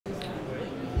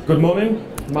Good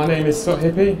morning, my name is Scott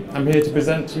Hippey. I'm here to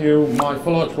present to you my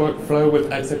full arch workflow with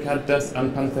Exocad, DESS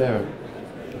and Panthera.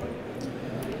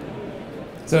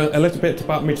 So a little bit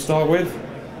about me to start with.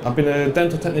 I've been a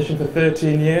dental technician for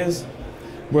 13 years,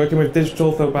 working with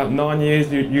digital for about 9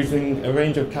 years using a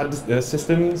range of CAD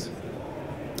systems.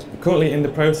 Currently in the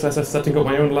process of setting up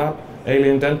my own lab,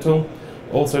 Alien Dental,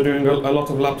 also doing a lot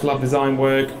of lab-to-lab design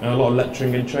work and a lot of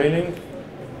lecturing and training.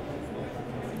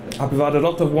 I provide a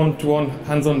lot of one-to-one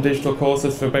hands-on digital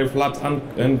courses for both labs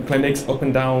and clinics up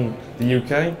and down the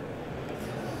UK.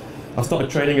 I've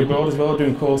started training abroad as well,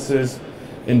 doing courses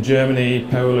in Germany,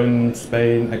 Poland,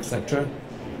 Spain, etc.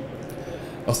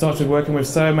 I started working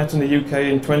with Met in the UK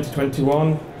in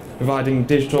 2021, providing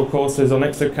digital courses on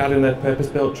Exocad in their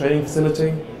purpose-built training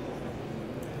facility.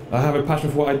 I have a passion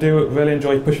for what I do, really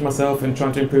enjoy pushing myself and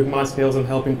trying to improve my skills and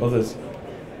helping others.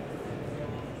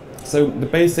 So the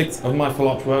basics of my full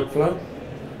arch workflow.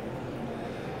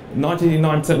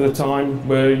 99% of the time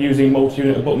we're using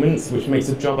multi-unit abutments, which makes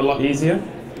the job a lot easier.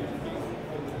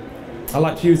 I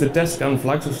like to use the DESS scan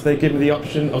flags, which they give me the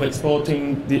option of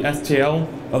exporting the STL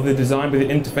of the design with the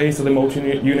interface of the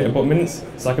multi-unit abutments,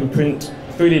 so I can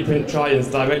 3D print try-ins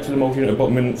direct to the multi-unit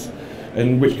abutments,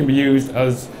 and which can be used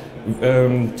as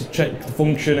to check the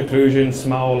function, occlusion,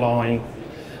 smile line,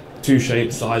 tooth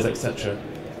shape, size, etc.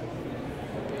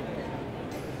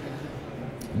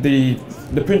 The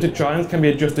printed try-ins can be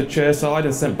adjusted chair-side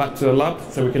and sent back to the lab,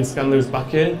 so we can scan those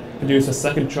back in, produce a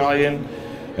second try-in,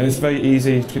 and it's very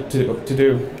easy to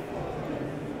do.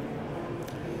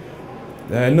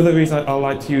 Another reason I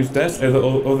like to use DESS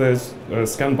over others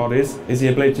scan bodies is the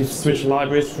ability to switch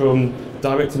libraries from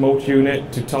direct to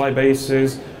multi-unit to tie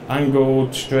bases,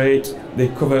 angled, straight. They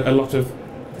cover a lot of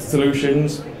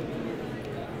solutions.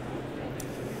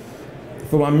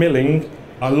 For my milling,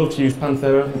 I love to use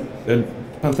Panthera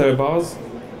bars.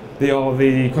 They are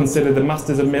considered the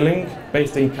masters of milling,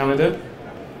 based in Canada.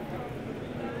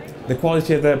 The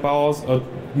quality of their bars are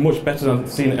much better than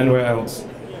seen anywhere else.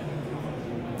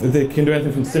 They can do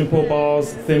anything from simple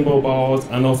bars, thimble bars,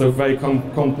 and also very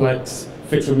complex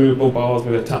fixed removable bars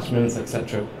with attachments,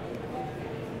 etc.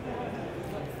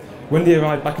 When they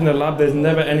arrive back in the lab, there's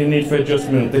never any need for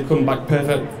adjustment. They come back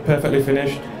perfectly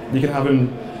finished. You can have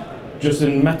them just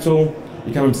in metal,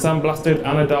 you can have them sandblasted,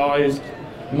 anodized.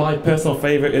 My personal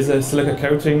favourite is a silica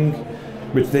coating,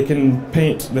 which they can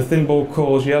paint the thimble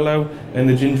cores yellow and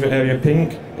the ginger area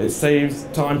pink. It saves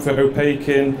time for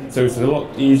opaquing, so it's a lot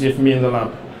easier for me in the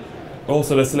lab.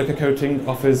 Also, the silica coating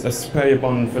offers a sprayer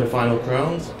bond for the final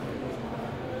crowns.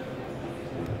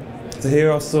 So here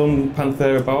are some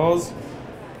Panthera bars.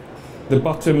 The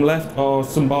bottom left are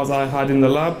some bars I had in the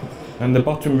lab, and the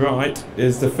bottom right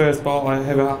is the first bar I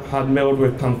ever had milled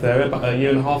with Panthera about a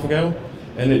year and a half ago,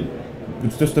 and it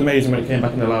was just amazing when it came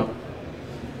back in the lab.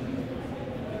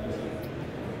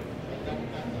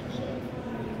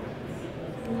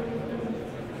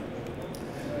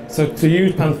 So to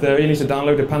use Panthera, you need to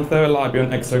download the Panthera library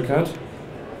on Exocad.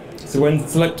 So when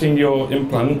selecting your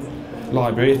implant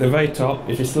library, at the very top,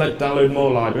 if you select download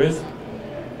more libraries,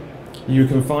 you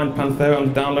can find Panthera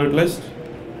on the download list.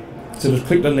 So just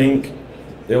click the link,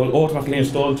 it will automatically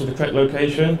install to the correct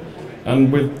location,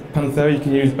 and with Panthera you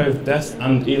can use both DESS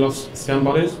and ELOS scan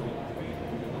bodies.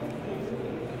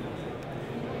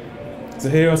 So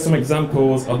here are some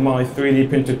examples of my 3D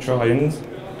printed try-ins.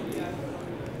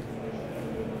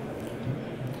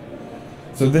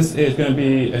 So this is going to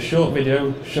be a short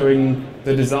video showing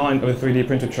the design of a 3D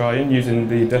printed try-in using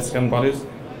the DESS scan bodies.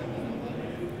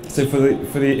 So for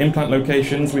the implant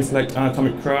locations, we select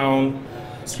anatomic crown,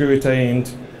 screw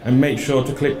retained, and make sure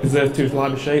to click preserve tooth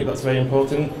library shape. That's very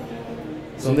important.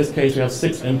 So in this case, we have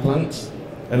 6 implants,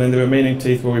 and then the remaining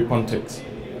teeth will be Pontics.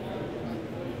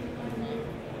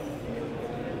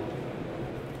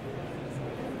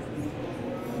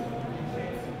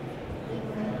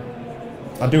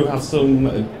 I do have some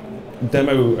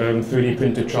demo 3D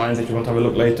printed try-ins if you want to have a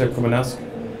look later, come and ask.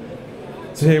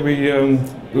 So here we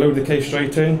load the case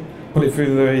straight in, put it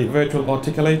through the virtual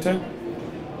articulator.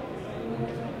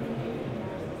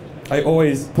 I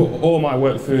always put all my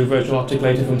work through the virtual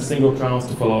articulator from single crowns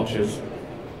to full arches.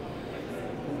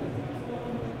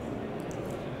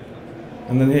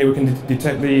 And then here we can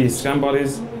detect the scan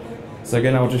bodies. So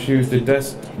again, I'll just use the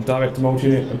DESS direct to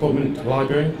multi-unit abutment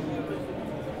library.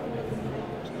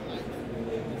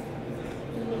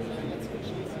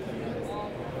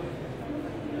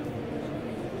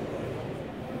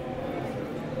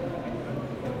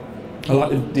 I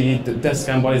like the DESS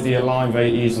scan bodies, they align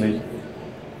very easily.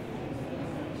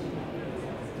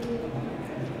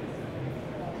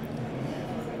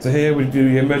 So here we do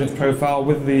the emergence profile.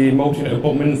 With the multi-unit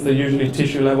abutments, they're usually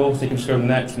tissue level, so you can just go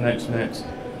next, next, next.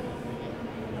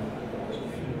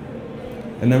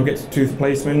 And then we get to tooth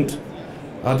placement.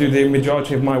 I do the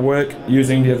majority of my work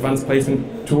using the advanced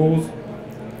placement tools.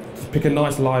 Just pick a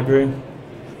nice library.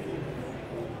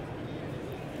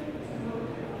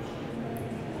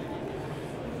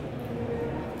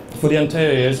 For the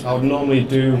anteriors, I would normally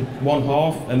do one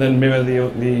half and then mirror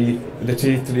the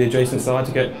teeth to the adjacent side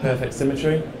to get perfect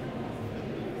symmetry.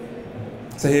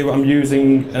 So here I'm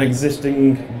using an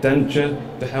existing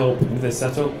denture to help with this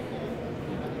setup.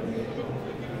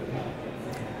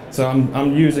 So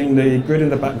I'm using the grid in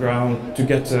the background to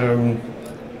get a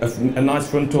nice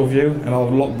frontal view, and I'll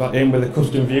lock that in with a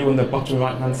custom view on the bottom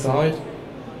right hand side.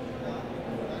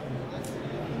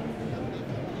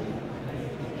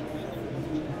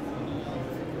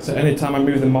 So anytime I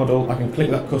move the model, I can click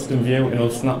that custom view and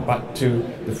it'll snap back to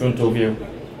the frontal view.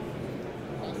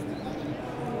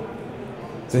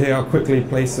 So here I'll quickly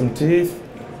place some teeth.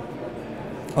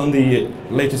 On the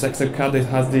latest ExoCAD, it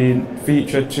has the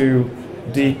feature to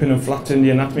deepen and flatten the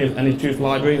anatomy of any tooth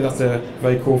library. That's a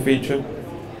very cool feature.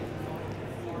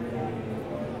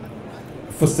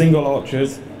 For single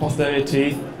arches, posterior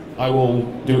teeth, I will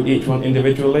do each one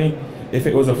individually. If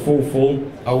it was a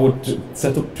full, I would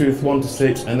set up tooth 1 to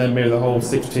 6 and then mirror the whole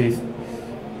 6 teeth.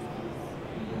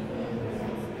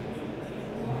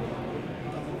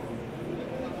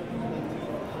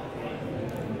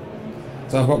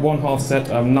 So I've got one half set.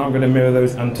 I'm now going to mirror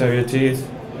those anterior teeth.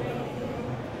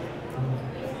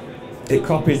 It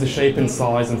copies the shape and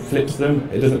size and flips them.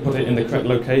 It doesn't put it in the correct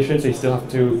location, so you still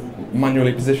have to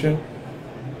manually position.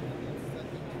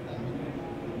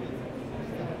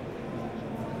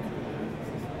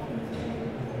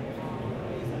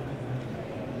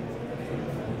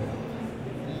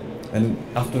 And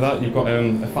after that, you've got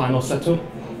a final setup.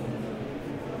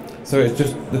 So it's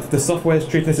just, the software is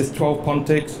treating this as 12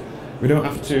 Pontics. We don't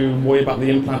have to worry about the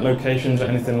implant locations or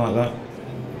anything like that.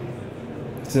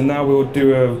 So now we'll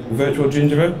do a virtual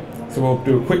gingiva. So we'll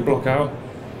do a quick block out.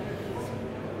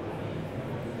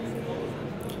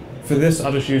 For this,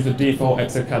 I'll just use the default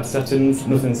ExoCAD settings,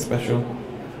 nothing special.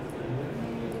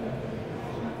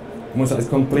 Once that is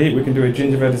complete, we can do a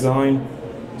gingiva design.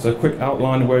 So a quick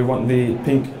outline of where we want the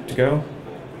pink to go.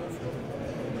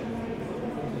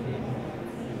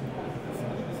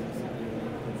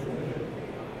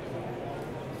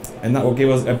 And that will give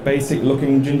us a basic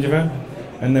looking gingiva,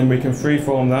 and then we can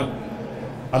freeform that.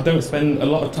 I don't spend a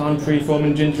lot of time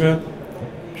freeforming gingiva,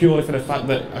 purely for the fact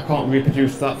that I can't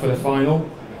reproduce that for the final.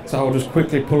 So I'll just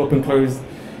quickly pull up and close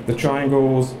the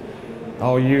triangles.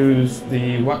 I'll use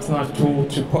the wax knife tool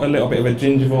to put a little bit of a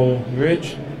gingival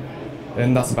ridge,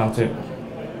 and that's about it.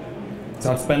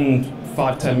 So I'd spend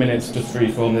 5–10 minutes just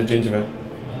freeform the gingiva.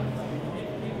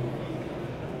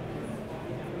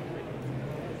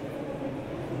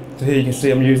 So here you can see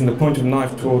I'm using the pointed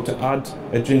knife tool to add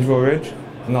a gingival ridge,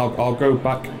 and I'll go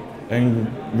back and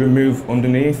remove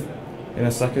underneath in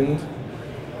a second.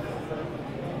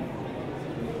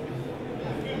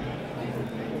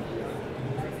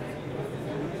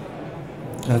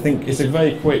 And I think it's a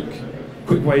very quick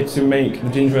way to make the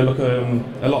gingiva look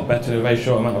a lot better in a very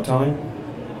short amount of time.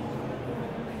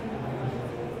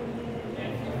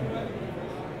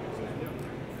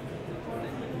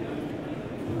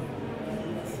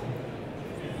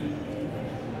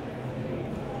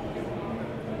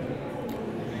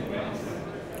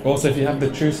 Also, if you have the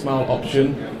True Smile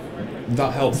option,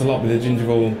 that helps a lot with the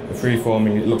gingival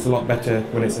freeforming. It looks a lot better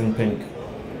when it's in pink.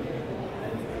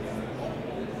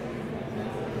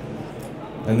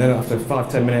 And then after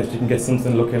 5–10 minutes, you can get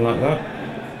something looking like that.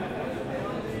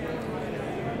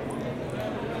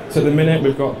 So at the minute,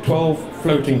 we've got 12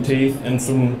 floating teeth and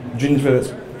some gingiva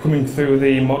that's coming through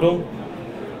the model.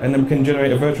 And then we can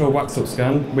generate a virtual wax-up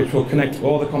scan, which will connect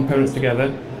all the components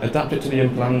together, adapt it to the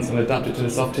implants, and adapt it to the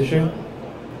soft tissue.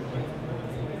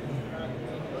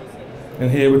 And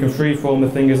here we can freeform the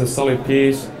thing as a solid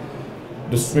piece,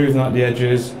 just smoothing out the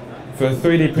edges. For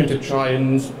 3D printed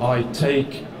try-ins, I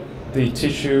take the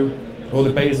tissue or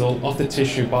the basal off the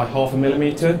tissue by ½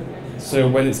 millimeter. So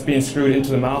when it's being screwed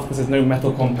into the mouth, because there's no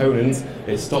metal components,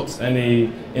 it stops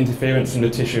any interference from the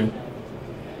tissue.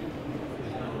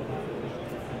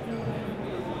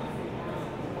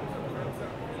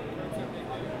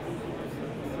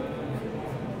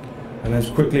 And then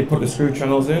just quickly put the screw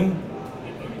channels in.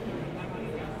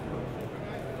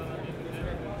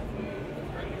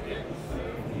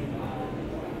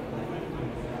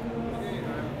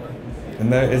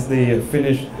 And there is the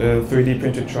finished 3D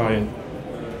printed try-in.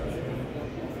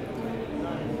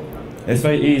 It's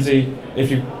very easy.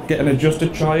 If you get an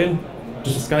adjusted try-in,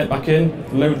 just scan it back in,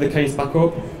 load the case back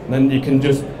up, and then you can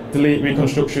just delete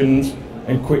reconstructions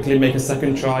and quickly make a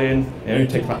second try-in. It only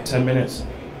takes about 10 minutes.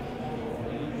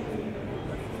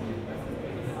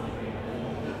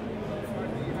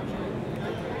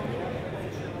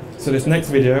 So this next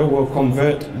video will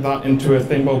convert that into a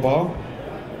thimble bar.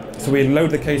 So we load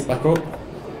the case back up,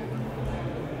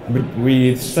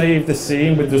 we save the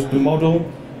scene with just the model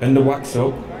and the wax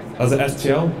up as an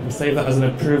STL, we save that as an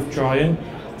approved try-in,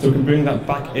 so we can bring that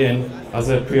back in as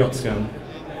a pre-op scan.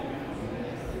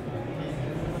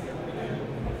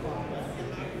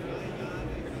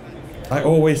 I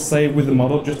always save with the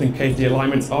model just in case the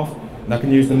alignment's off, and I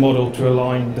can use the model to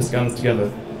align the scans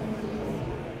together.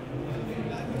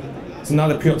 So now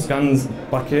the pre-op scan's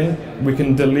back in, we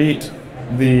can delete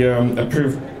the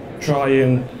approved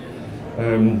try-in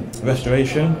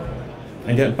restoration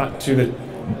and get back to the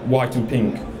white and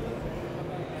pink.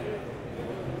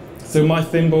 So my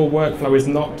thimble workflow is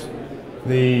not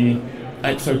the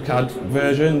ExoCAD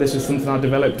version. This is something I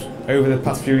developed over the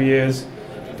past few years.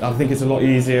 I think it's a lot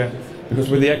easier because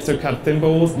with the ExoCAD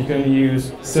thimbles you can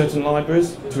use certain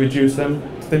libraries to reduce them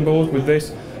to thimbles. With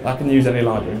this I can use any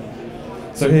library.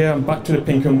 So here I'm back to the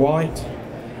pink and white.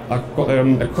 I've got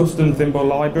a custom thimble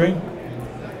library.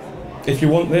 If you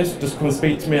want this, just come and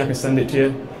speak to me, I can send it to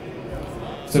you.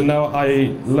 So now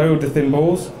I load the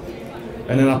thimbles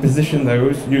and then I position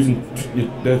those using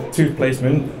the tooth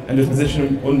placement and just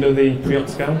position them under the pre-op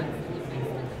scan.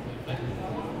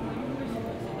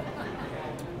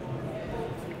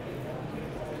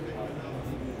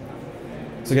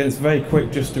 So again, it's very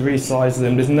quick just to resize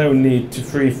them. There's no need to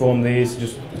freeform these,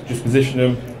 just position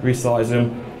them, resize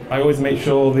them. I always make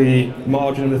sure the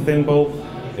margin of the thimble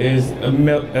is a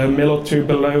mil or two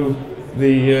below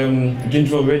the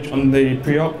gingival ridge on the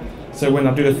pre-op. So when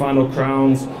I do the final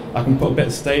crowns, I can put a bit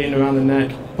of stain around the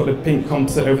neck, put a pink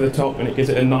composite over the top, and it gives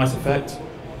it a nice effect.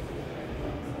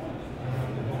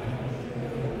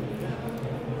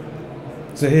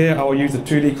 So here I will use a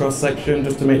 2D cross section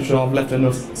just to make sure I've left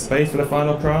enough space for the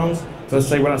final crowns. So let's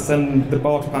say when I send the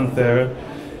bar to Panthera,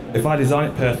 if I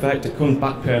design it perfect, it comes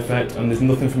back perfect and there's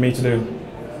nothing for me to do.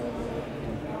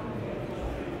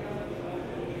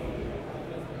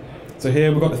 So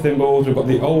here we've got the thimbles, we've got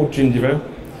the old gingiva.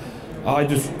 I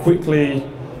just quickly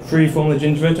freeform the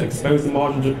gingiva to expose the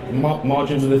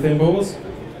margins of the thimbles.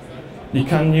 You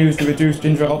can use the reduced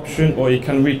gingiva option or you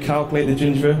can recalculate the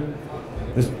gingiva.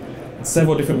 There's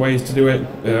several different ways to do it,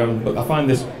 but I find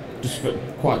this just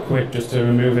quite quick just to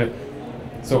remove it.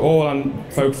 So all I'm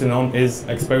focusing on is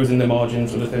exposing the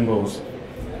margins of the thimbles.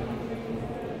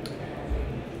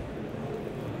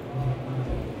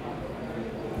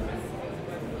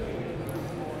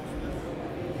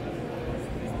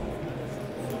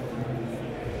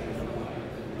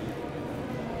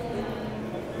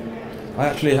 I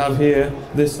actually have here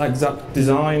this exact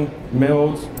design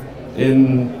milled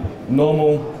in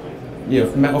normal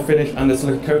metal finish and a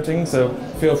silica coating, so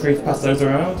feel free to pass those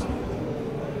around.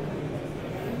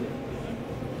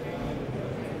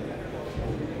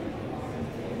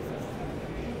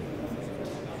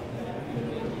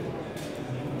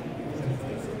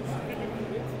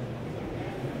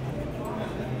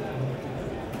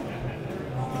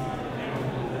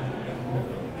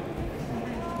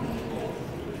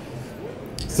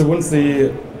 So once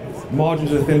the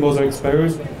margins of the thimbles are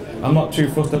exposed, I'm not too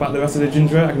fussed about the rest of the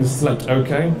gingiva, I can just select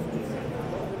OK.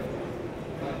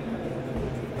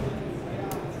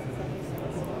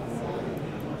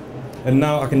 And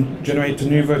now I can generate a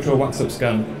new virtual wax-up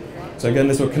scan. So again,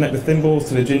 this will connect the thimbles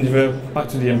to the gingiva, back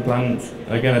to the implant,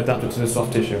 and again adapt it to the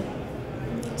soft tissue.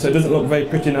 So it doesn't look very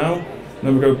pretty now.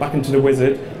 Then we go back into the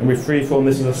wizard and we freeform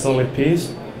this as a solid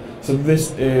piece. So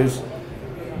this is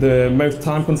the most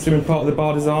time-consuming part of the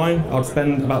bar design. I'd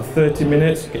spend about 30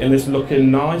 minutes getting this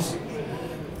looking nice.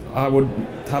 I would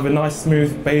have a nice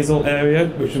smooth basal area,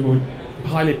 which would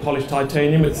highly polished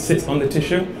titanium that sits on the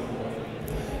tissue.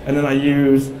 And then I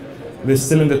use this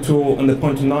cylinder tool and the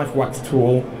pointed knife wax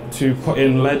tool to put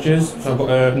in ledges. So I've got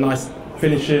a nice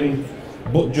finishing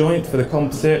butt joint for the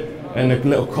composite and a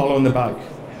little collar on the back.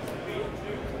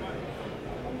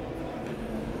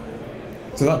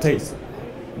 So that takes,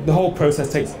 the whole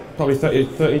process takes probably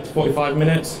 30 to 45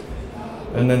 minutes,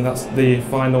 and then that's the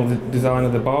final design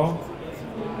of the bar.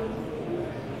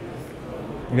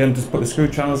 Again, just put the screw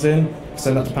channels in,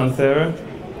 send that to Panthera.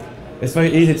 It's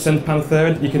very easy to send to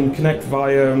Panthera. You can connect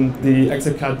via the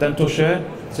ExoCAD dental share,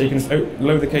 so you can just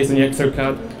load the case in the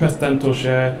ExoCAD, press dental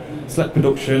share, select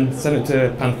production, send it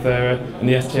to Panthera, and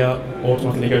the STL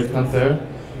automatically goes to Panthera.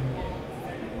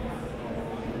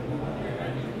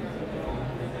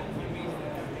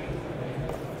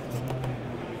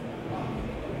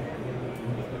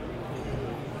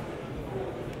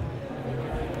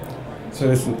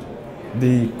 So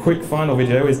the quick final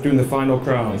video is doing the final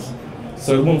crowns.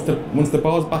 So once the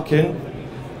bar's back in,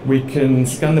 we can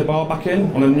scan the bar back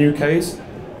in on a new case,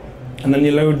 and then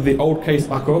you load the old case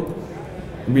back up,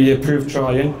 we approve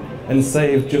trying, and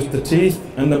save just the teeth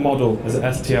and the model as an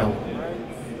STL.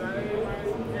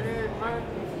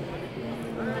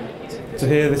 So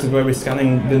here, this is where we're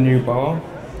scanning the new bar.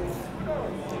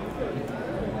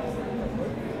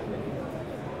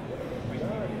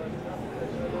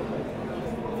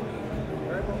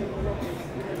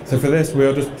 So for this, we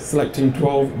are just selecting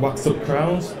 12 wax up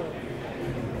crowns.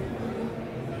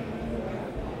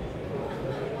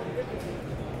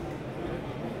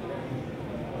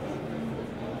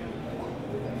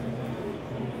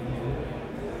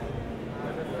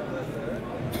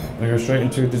 I go straight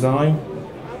into design.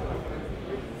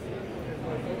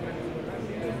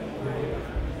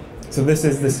 So this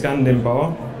is the scanned in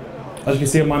bar. As you can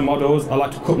see on my models, I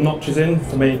like to cut notches in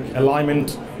to make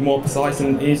alignment more precise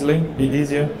and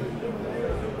easier.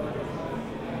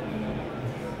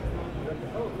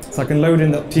 So I can load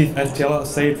in that teeth STL that's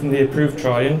saved from the approved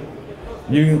try-in.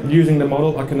 Using the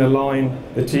model, I can align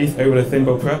the teeth over the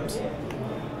thimble preps.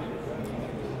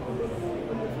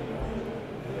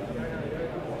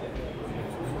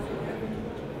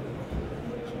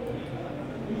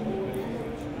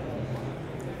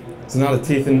 So now the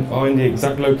teeth are in the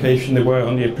exact location they were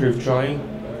on the approved try-in.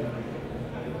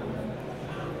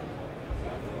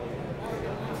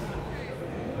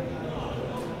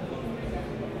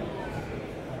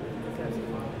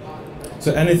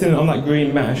 So anything on that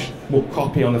green mesh will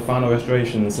copy on the final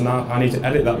restoration. So now I need to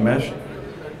edit that mesh.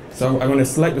 So I'm going to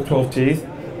select the 12 teeth.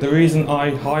 The reason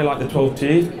I highlight the 12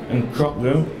 teeth and crop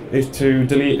them is to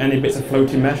delete any bits of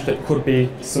floating mesh that could be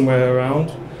somewhere around.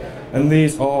 And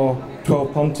these are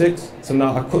 12 pontics, so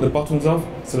now I cut the bottoms off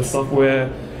so the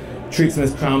software treats them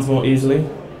as crowns more easily.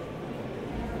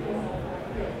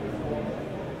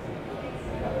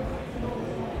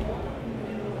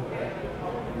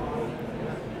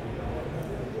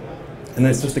 And then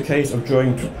it's just a case of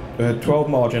drawing 12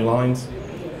 margin lines,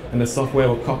 and the software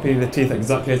will copy the teeth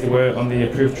exactly as they were on the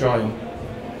approved trial.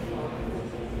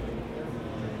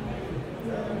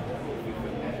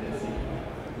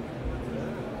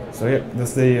 So yeah,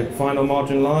 that's the final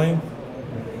margin line.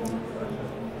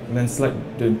 And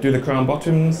then do the crown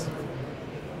bottoms.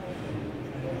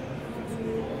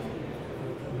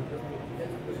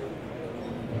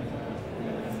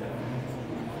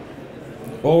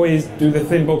 Always do the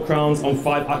thimble crowns on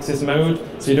 5-axis mode,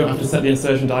 so you don't have to set the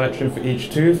insertion direction for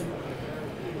each tooth.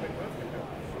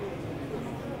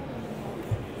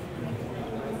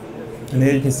 And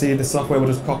here you can see the software will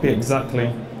just copy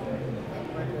exactly.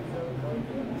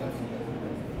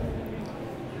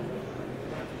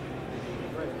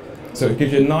 So it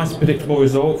gives you a nice predictable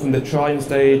result from the trying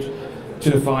stage to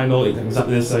the final, it's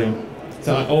exactly the same.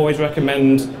 So I always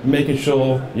recommend making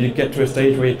sure you get to a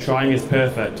stage where your trying is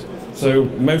perfect. So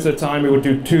most of the time we would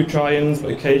do 2 try-ins,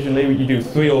 but occasionally you do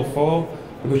 3 or 4,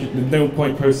 because there's no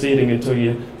point proceeding until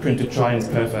your printed try-in is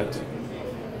perfect.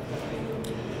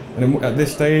 And then at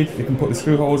this stage you can put the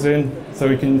screw holes in, so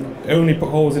you can only put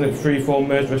holes in at free-form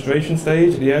merge restoration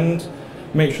stage at the end.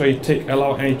 Make sure you tick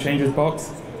allow any changes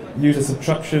box. Use a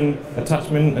subtraction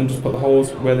attachment and just put the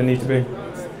holes where they need to be.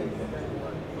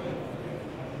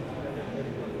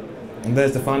 And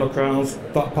there's the final crowns.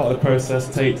 That part of the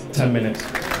process takes 10 minutes.